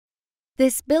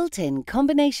This built-in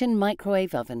combination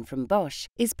microwave oven from Bosch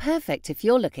is perfect if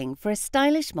you're looking for a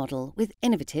stylish model with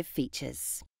innovative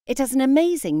features. It has an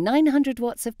amazing 900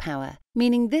 watts of power,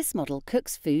 meaning this model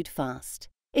cooks food fast.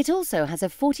 It also has a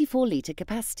 44-litre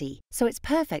capacity, so it's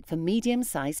perfect for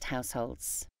medium-sized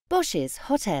households. Bosch's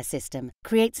hot air system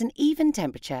creates an even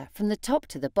temperature from the top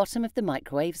to the bottom of the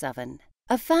microwave's oven.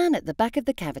 A fan at the back of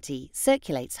the cavity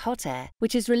circulates hot air,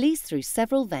 which is released through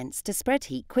several vents to spread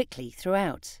heat quickly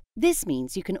throughout. This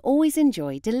means you can always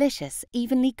enjoy delicious,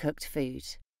 evenly cooked food.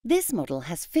 This model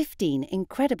has 15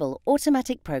 incredible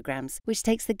automatic programs which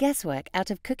takes the guesswork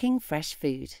out of cooking fresh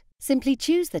food. Simply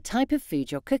choose the type of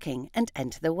food you're cooking and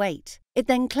enter the weight. It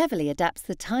then cleverly adapts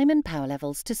the time and power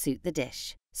levels to suit the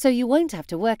dish. So you won't have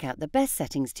to work out the best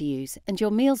settings to use and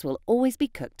your meals will always be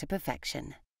cooked to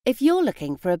perfection. If you're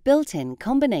looking for a built-in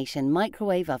combination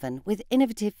microwave oven with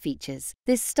innovative features,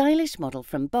 this stylish model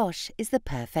from Bosch is the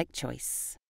perfect choice.